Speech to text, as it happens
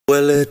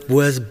it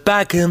was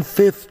back in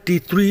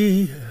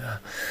 53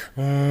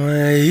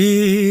 when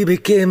he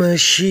became a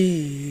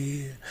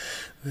she,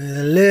 with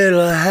a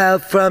little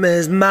help from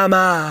his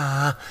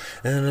mama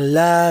and a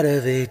lot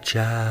of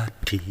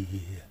HRT.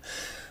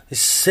 He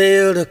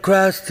sailed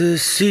across the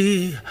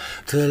sea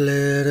to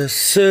let a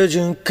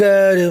surgeon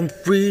cut him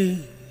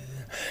free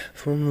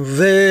from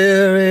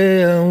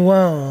very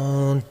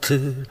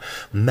unwanted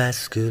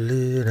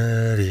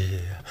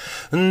masculinity.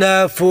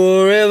 Now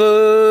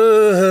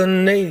forever her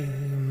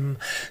name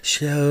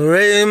shall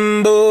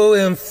rainbow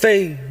in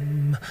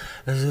fame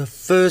as the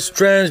first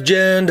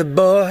transgender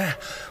boy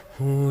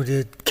who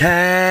did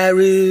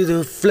carry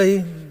the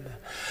flame.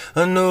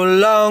 And no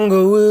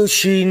longer will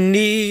she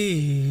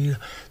need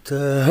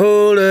to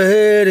hold her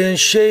head in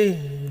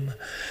shame,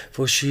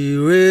 for she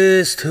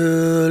risked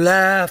her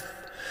life,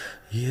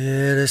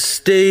 yeah, to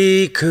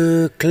stake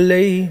her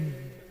claim.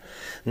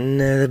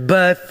 Now the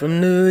boy from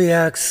New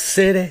York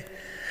City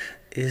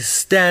is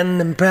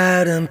standing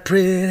proud and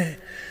pretty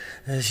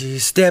as she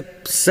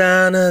steps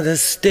onto the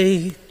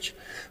stage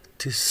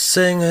to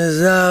sing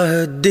as all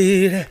her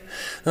duty.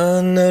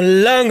 And no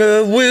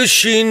longer will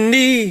she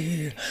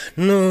need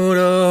no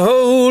to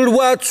hold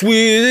what's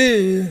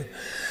within,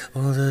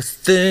 or the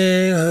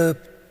thing her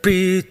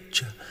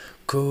preacher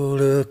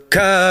called a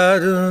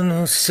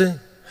cardinal sin.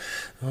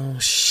 Oh,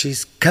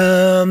 she's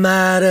come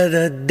out of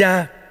the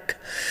dark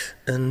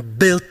and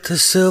built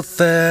herself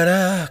an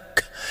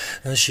ark,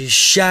 and she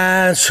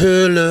shines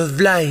her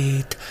love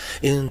light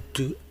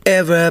into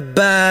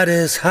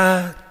everybody's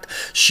heart.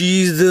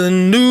 She's the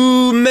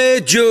new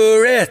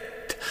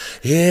majorette,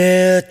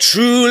 yeah,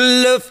 true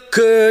love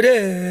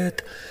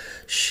cadet.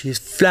 She's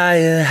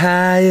flying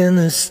high in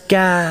the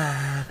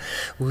sky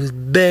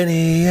with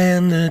Benny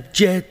and the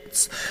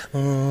Jets.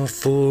 Oh,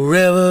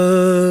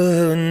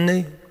 forever her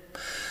name,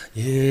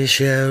 yeah,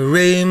 shall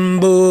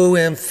rainbow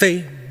in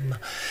fame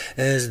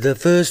as the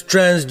first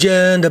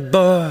transgender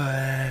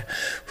boy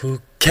who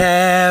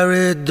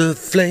carried the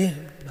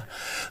flame.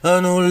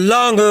 And no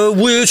longer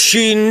will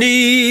she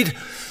need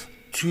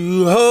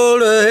to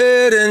hold her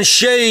head in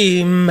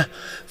shame,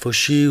 for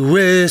she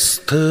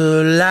risked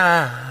her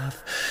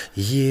life,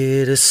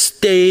 yeah, to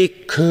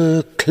stake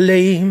her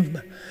claim.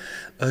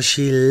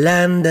 She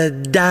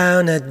landed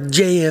down at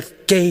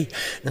JFK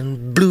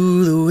and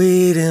blew the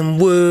waiting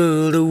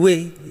world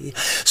away.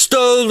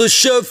 Stole the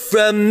show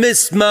from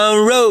Miss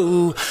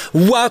Monroe,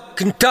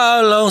 walking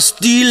tall on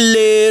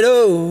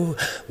stiletto.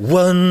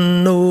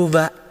 Won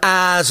over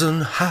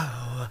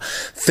Eisenhower,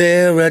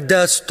 fairy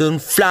dust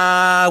and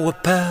flower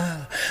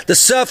power. The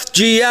soft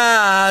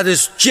GI,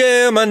 this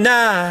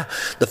Gemini,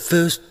 the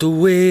first to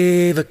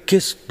wave a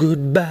kiss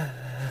goodbye.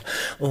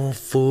 Oh,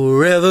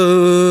 forever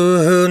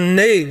her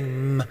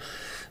name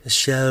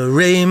shall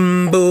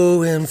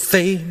rainbow in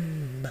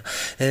fame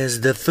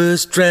as the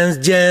first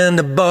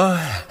transgender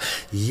boy,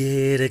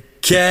 yeah, to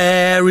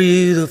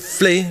carry the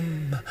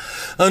flame.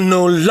 And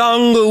no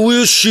longer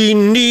will she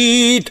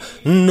need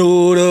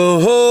no to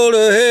hold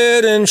her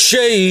head in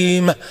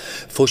shame,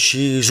 for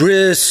she's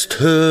risked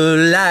her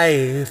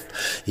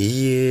life,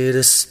 yeah,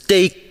 to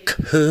stake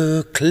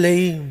her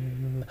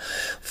claim.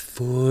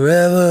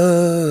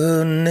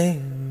 Forever her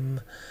name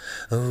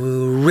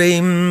will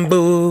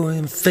rainbow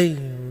in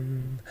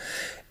fame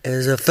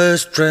as the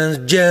first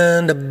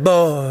transgender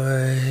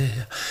boy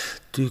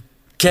to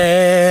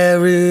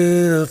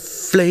carry the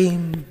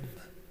flame.